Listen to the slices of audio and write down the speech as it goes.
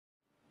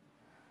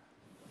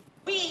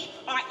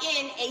are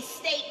in a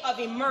state of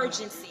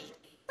emergency.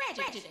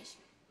 Prejudice.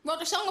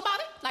 Wrote a song about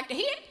it? Like to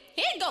hear it?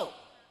 Here it go.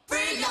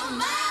 Free your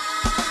mind.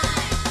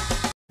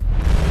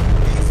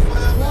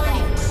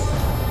 Warning.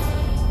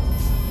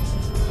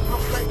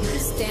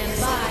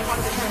 Stand by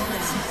for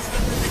countdown.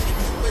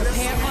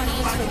 Prepare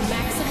audience for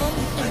maximum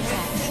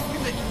impact.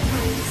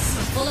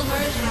 Full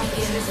immersion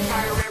begins in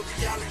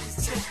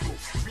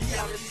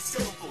Reality's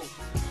temple.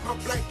 My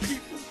black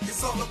people,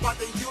 it's all about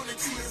the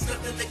unity. There's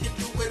nothing they can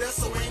do with us,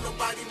 so ain't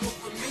nobody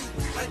moving me.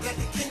 Like the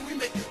king, we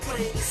make it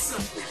plain and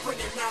simple.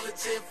 Bringing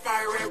knowledge and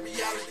fire at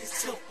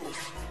reality's temple.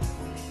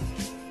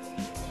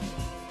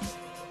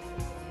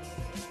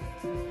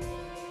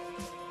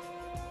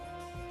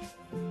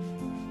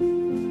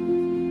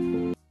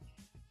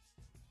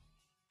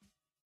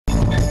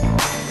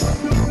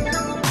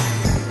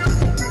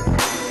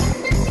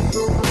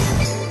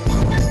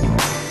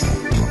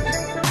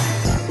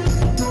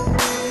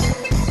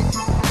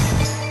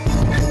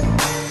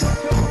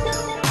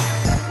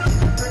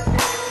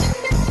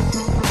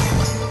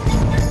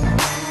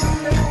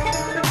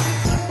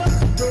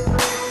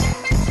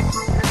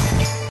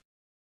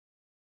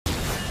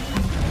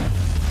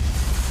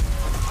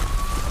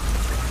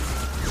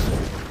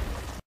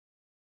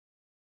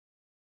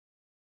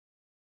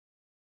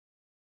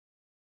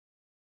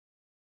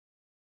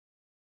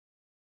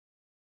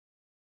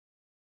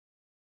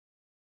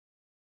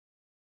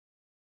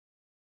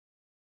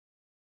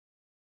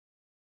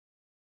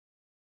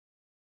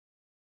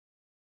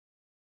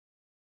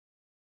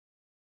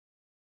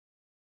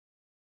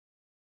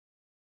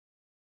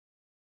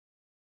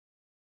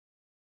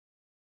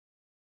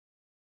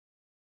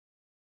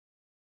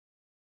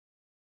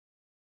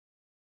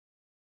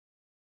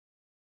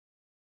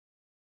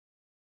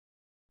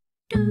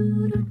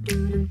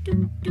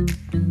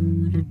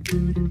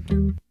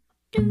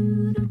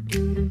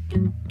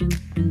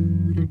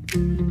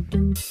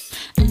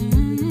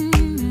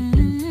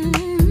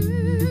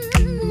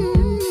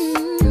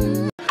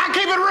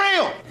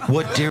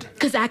 What, dear?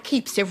 Cause I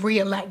keeps it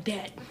real like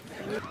that.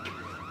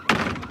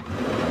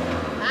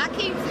 I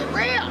keeps it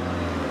real.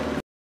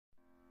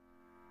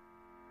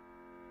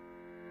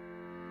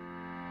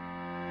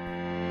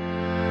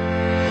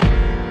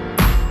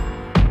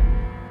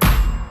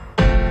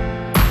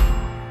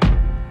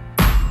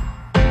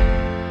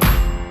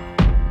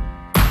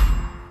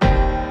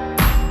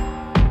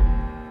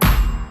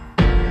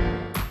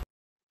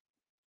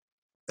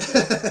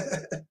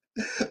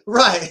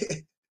 Right.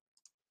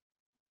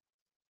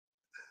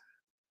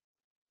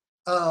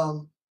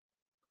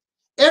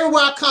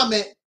 Everywhere I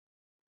comment,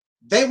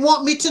 they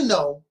want me to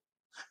know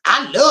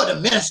I love the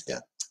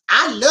minister.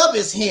 I love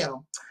his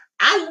hymn.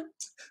 I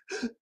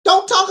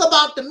don't talk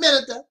about the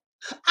minister.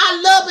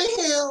 I love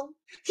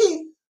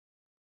him.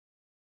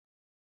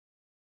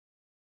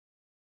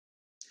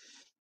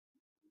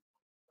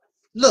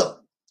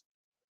 Look,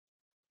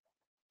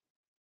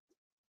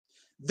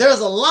 there's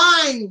a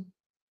line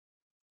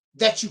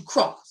that you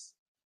cross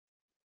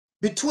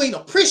between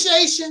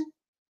appreciation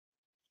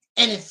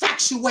and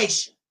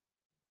infatuation.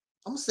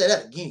 I'm gonna say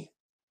that again.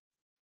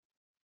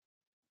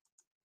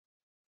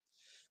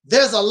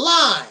 There's a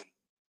line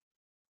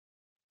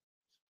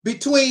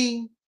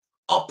between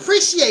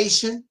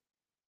appreciation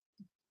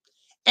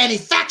and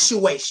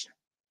infatuation.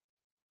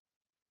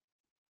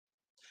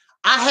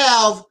 I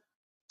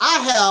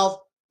have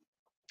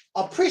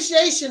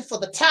appreciation for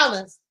the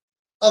talents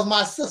of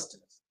my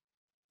sisters.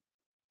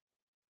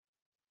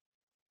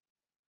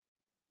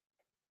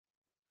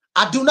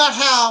 I do not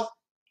have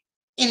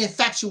an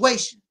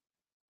infatuation.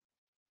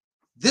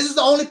 This is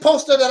the only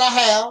poster that I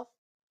have.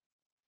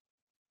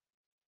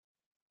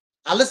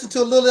 I listen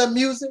to a little of their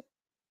music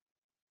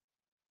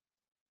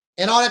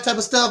and all that type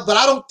of stuff, but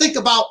I don't think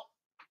about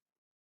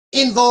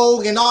In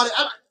Vogue and all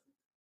that.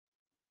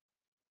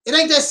 It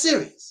ain't that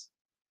serious.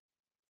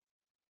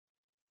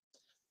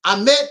 I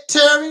met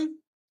Terry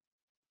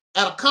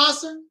at a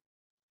concert.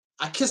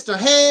 I kissed her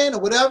hand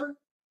or whatever.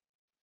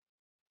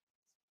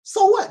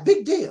 So what?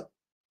 Big deal.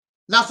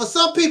 Now, for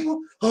some people,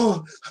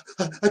 oh,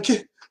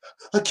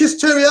 I kissed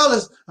Terry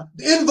Ellis,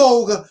 In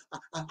Vogue.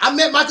 I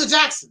met Michael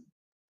Jackson.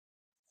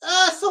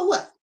 So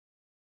what?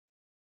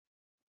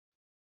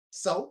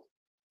 So,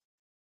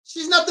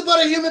 she's nothing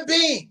but a human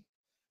being.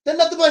 They're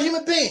nothing but a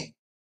human being.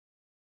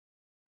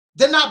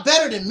 They're not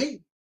better than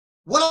me.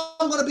 What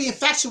am I going to be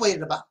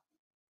infatuated about?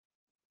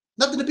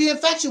 Nothing to be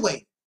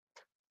infatuated.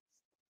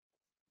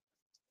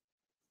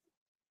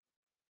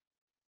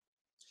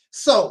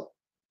 So,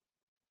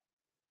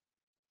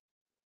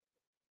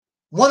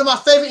 one of my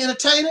favorite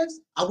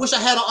entertainers, I wish I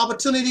had an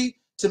opportunity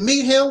to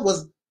meet him,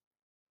 was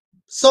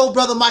Soul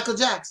Brother Michael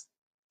Jackson.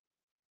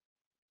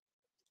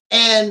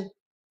 And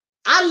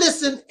I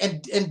listen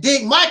and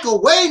dig Michael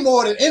way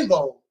more than In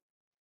Vogue.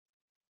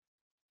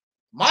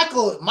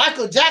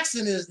 Michael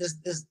Jackson is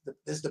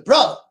the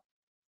brother.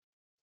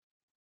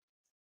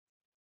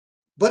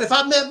 But if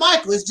I met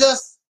Michael, it's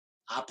just,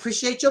 I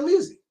appreciate your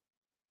music.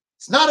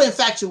 It's not an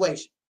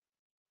infatuation.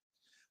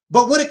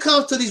 But when it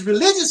comes to these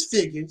religious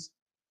figures,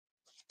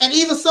 and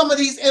even some of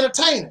these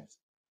entertainers,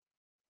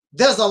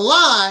 there's a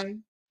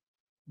line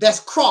that's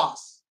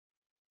crossed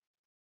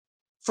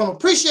from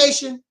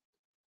appreciation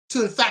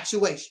to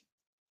infatuation.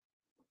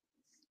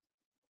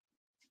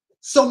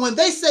 So when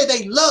they say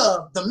they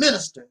love the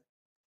minister,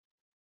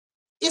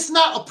 it's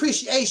not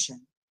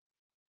appreciation.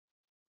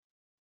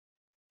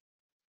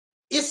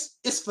 It's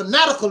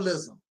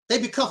fanaticalism. They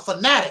become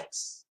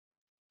fanatics.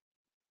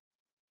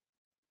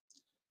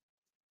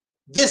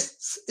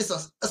 This is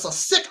a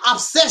sick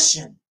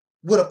obsession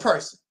with a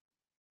person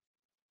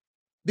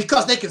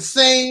because they can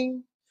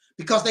sing,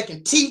 because they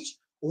can teach,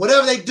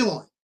 whatever they're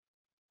doing.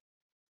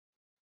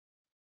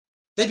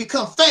 They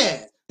become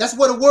fans. That's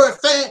where the word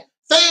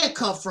fan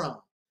come from.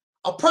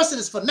 A person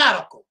is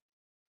fanatical.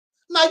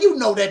 Now you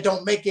know that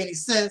don't make any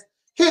sense.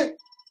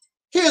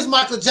 Here's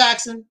Michael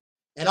Jackson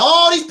and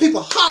all these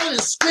people hollering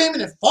and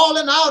screaming and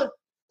falling out.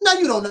 Now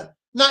you don't know.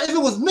 Now if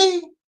it was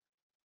me,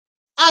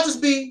 I'd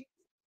just be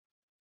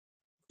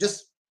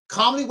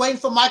calmly waiting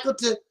for Michael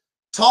to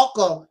talk,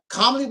 or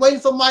calmly waiting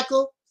for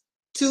Michael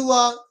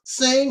to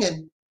sing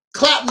and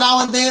clap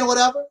now and then or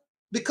whatever,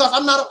 because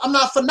I'm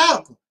not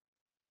fanatical.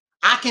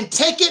 I can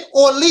take it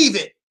or leave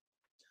it,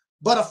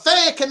 but a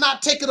fan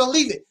cannot take it or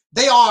leave it.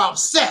 They are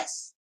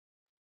obsessed,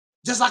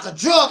 just like a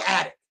drug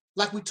addict,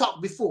 like we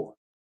talked before.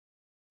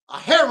 A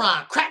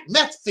heroin, crack,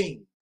 meth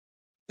fiend.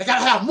 They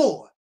gotta have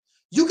more.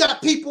 You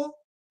got people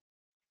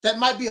that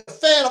might be a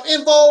fan of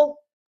Invo.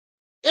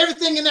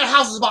 Everything in their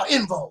house is about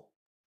Invo.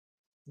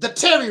 The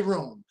Terry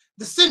room,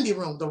 the Cindy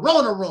room, the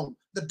Rona room,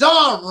 the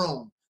Dawn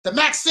room, the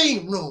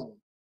Maxine room.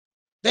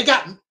 They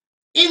got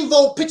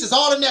Invo pictures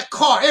all in their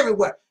car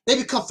everywhere. They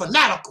become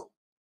fanatical.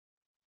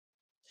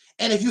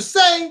 And if you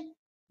say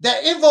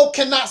that Invo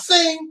cannot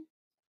sing,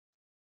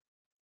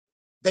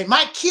 they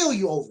might kill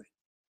you over it.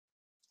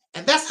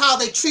 And that's how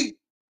they treat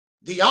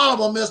the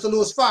Honorable Minister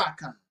Louis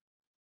Farrakhan.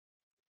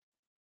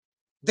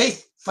 They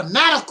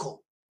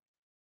fanatical.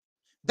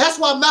 That's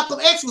why Malcolm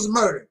X was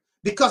murdered,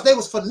 because they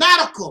was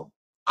fanatical,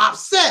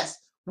 obsessed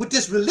with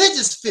this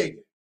religious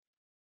figure.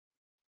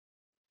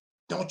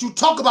 Don't you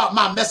talk about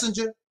my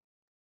messenger.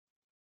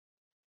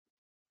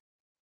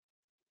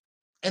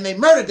 And they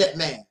murdered that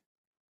man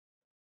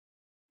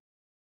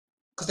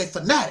because they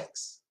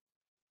fanatics.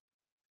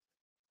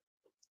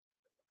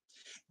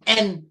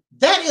 And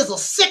that is a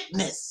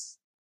sickness,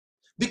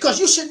 because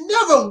you should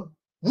never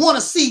want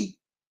to see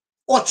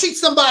or treat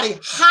somebody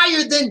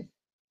higher than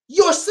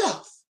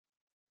yourself.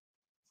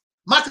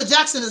 Michael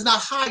Jackson is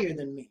not higher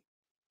than me.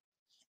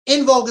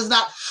 En Vogue is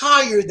not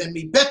higher than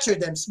me, better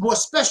than, more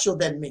special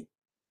than me.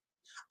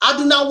 I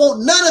do not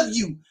want none of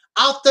you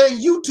out there in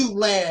YouTube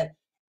land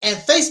and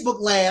Facebook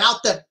land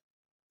out there.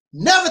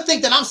 Never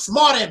think that I'm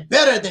smarter and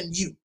better than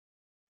you.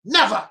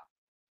 Never.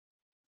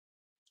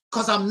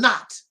 Because I'm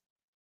not.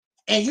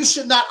 And you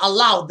should not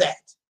allow that.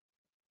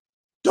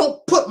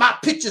 Don't put my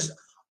pictures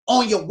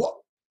on your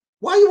wall.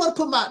 Why you want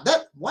to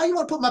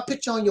put my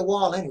picture on your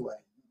wall anyway?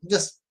 I'm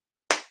just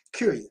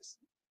curious.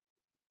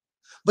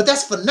 But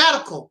that's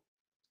fanatical.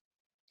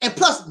 And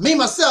plus, me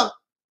myself,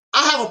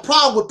 I have a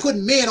problem with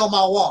putting men on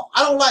my wall.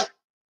 I don't like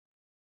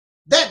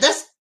that.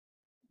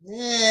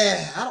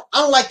 I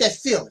don't like that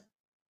feeling.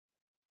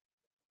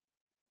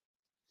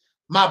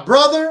 My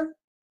brother,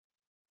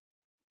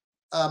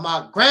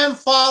 my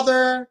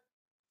grandfather,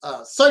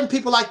 certain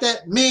people like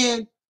that,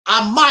 men,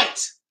 I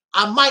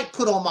might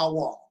put on my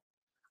wall.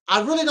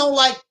 I really don't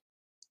like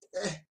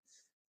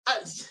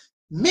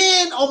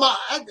men on my.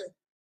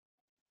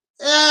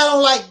 I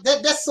don't like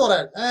that. That's sort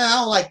of. I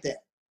don't like that.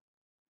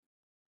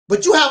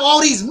 But you have all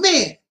these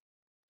men.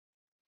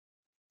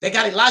 They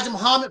got Elijah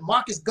Muhammad,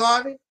 Marcus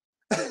Garvey.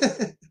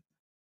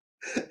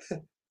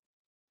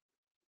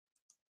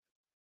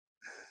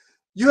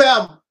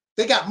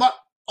 They got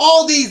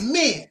all these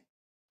men.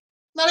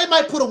 Now they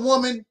might put a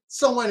woman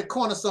somewhere in the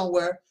corner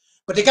somewhere,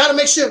 but they got to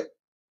make sure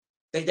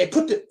they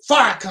put the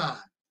Farrakhan,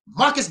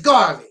 Marcus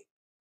Garvey,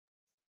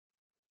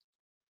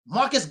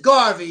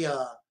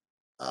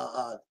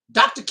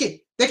 Dr. King.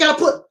 They got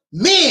to put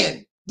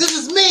men. This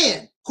is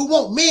men who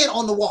want men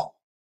on the wall.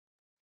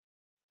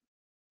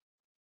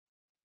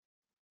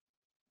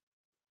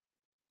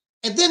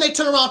 And then they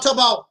turn around and talk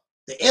about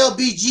the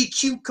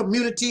LBGQ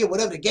community or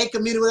whatever, the gay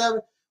community,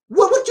 whatever.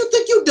 What you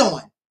think you're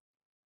doing?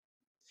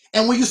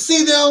 And when you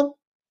see them,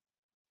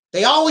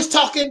 they always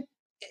talking,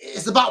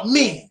 it's about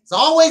men. It's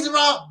always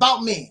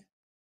about men.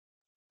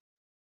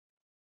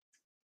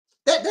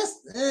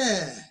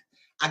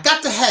 I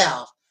got to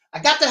have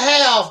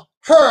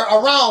her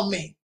around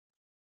me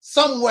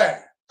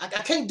somewhere. I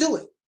can't do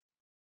it.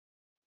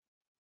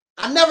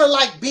 I never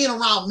like being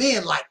around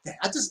men like that.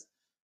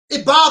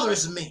 It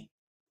bothers me.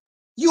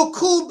 You're a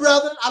cool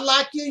brother. I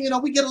like you. You know,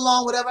 we get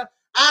along, whatever.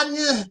 And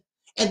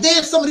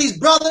then some of these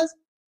brothers,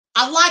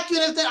 I like you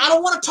and everything. I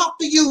don't want to talk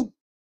to you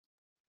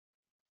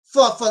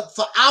for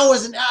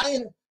hours and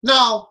hours.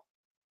 Now,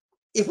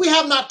 if we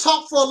have not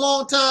talked for a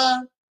long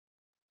time,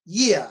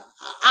 yeah,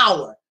 an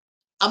hour.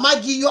 I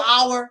might give you an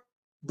hour,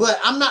 but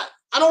I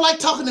don't like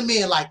talking to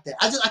men like that.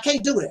 I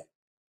can't do that.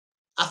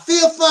 I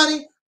feel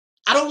funny.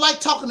 I don't like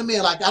talking to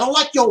men like that. I don't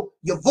like your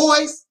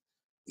voice.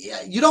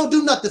 Yeah, you don't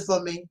do nothing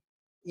for me.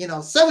 You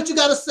know, say what you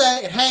got to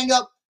say and hang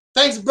up.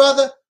 Thanks,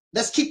 brother.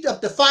 Let's keep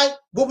up the fight.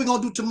 What we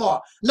going to do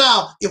tomorrow?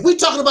 Now, if we're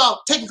talking about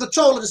taking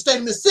control of the state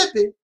of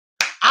Mississippi,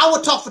 I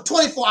would talk for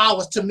 24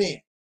 hours to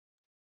men.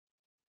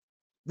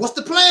 What's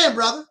the plan,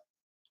 brother?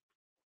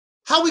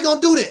 How we going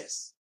to do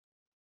this?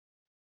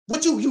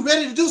 What you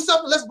ready to do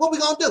something? What we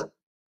going to do?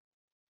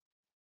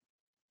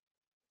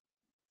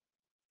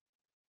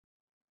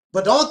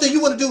 But the only thing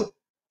you want to do,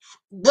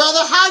 brother,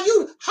 how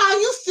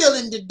you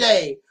feeling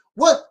today?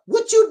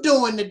 What you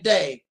doing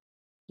today?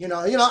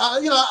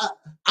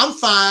 I'm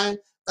fine.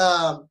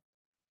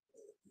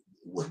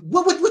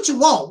 What you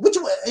want?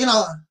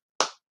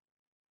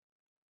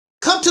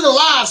 Come to the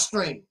live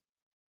stream.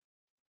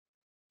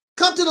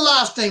 Come to the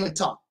live stream and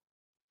talk.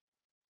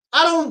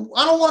 I don't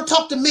want to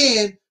talk to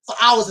men for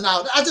hours and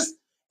hours.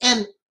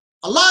 And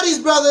a lot of these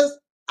brothers,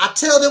 I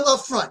tell them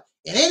up front.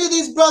 And any of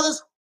these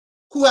brothers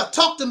who have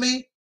talked to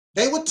me,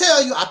 they will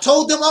tell you, I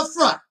told them up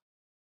front.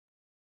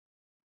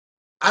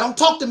 I don't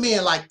talk to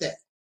men like that.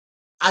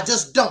 I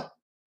just don't.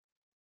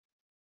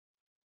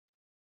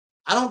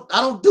 I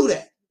don't do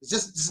that.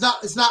 It's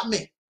not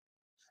me.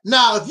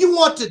 Now, if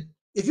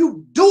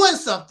you doing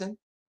something,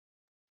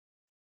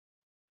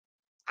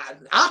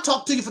 I'll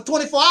talk to you for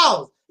 24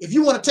 hours. If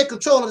you want to take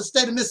control of the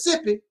state of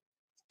Mississippi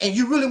and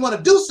you really want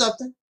to do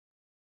something,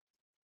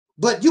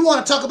 but you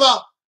want to talk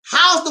about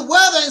how's the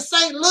weather in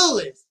St.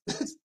 Louis?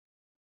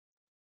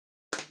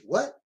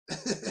 What?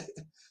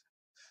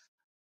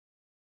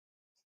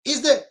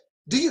 Is there,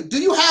 do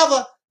you have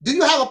a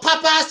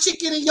Popeye's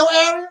chicken in your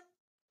area?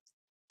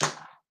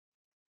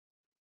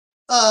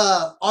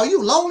 Are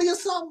you lonely or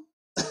something?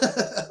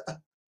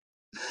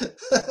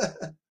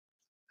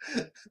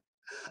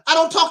 I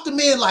don't talk to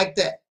men like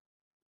that.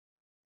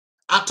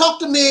 I talk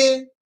to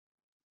men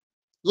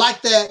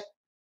like that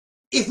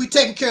if we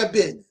taking care of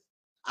business.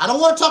 I don't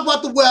want to talk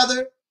about the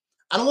weather.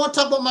 I don't want to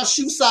talk about my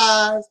shoe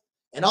size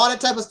and all that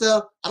type of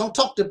stuff. I don't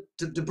talk to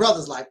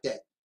brothers like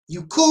that.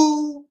 You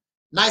cool,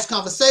 nice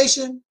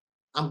conversation.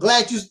 I'm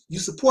glad you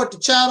support the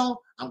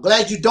channel. I'm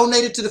glad you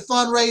donated to the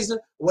fundraiser,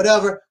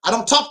 whatever. I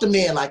don't talk to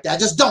men like that. I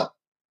just don't.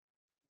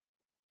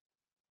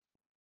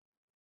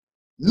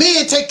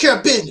 Men take care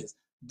of business.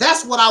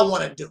 That's what I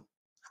want to do.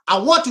 I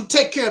want to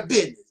take care of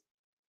business.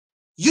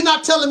 You're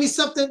not telling me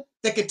something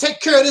that can take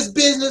care of this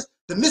business,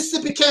 the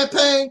Mississippi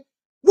campaign.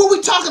 What are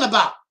we talking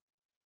about?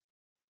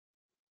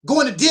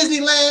 Going to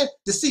Disneyland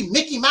to see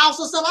Mickey Mouse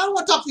or something? I don't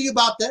want to talk to you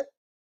about that.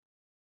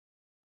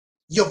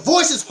 Your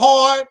voice is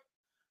hard.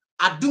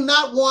 I do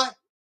not want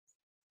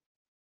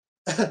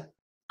to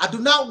I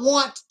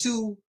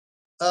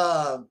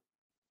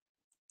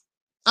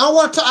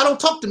don't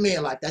talk to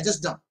men like that. I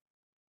just don't.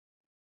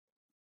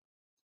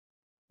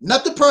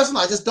 Nothing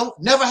personal. I just don't,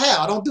 never have.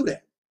 I don't do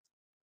that.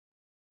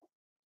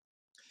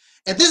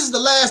 And this is the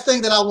last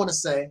thing that I want to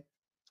say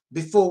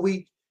before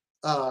we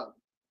go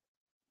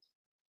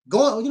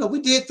on. We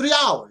did 3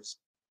 hours.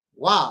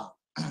 Wow.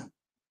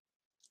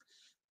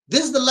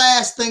 This is the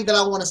last thing that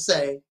I want to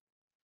say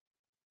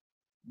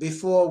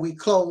before we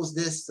close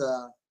this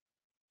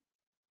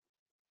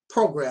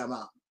program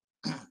out.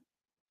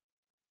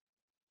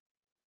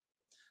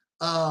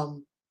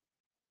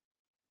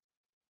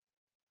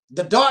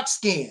 The dark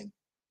skin.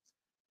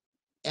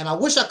 And I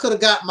wish I could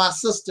have got my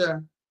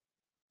sister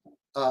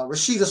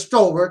Rashida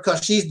Strober,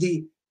 because she's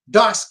the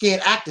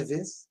dark-skinned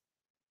activist.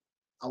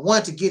 I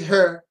wanted to get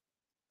her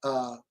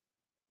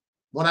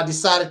when I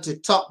decided to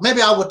talk.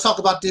 Maybe I will talk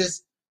about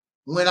this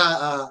when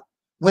I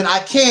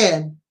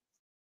can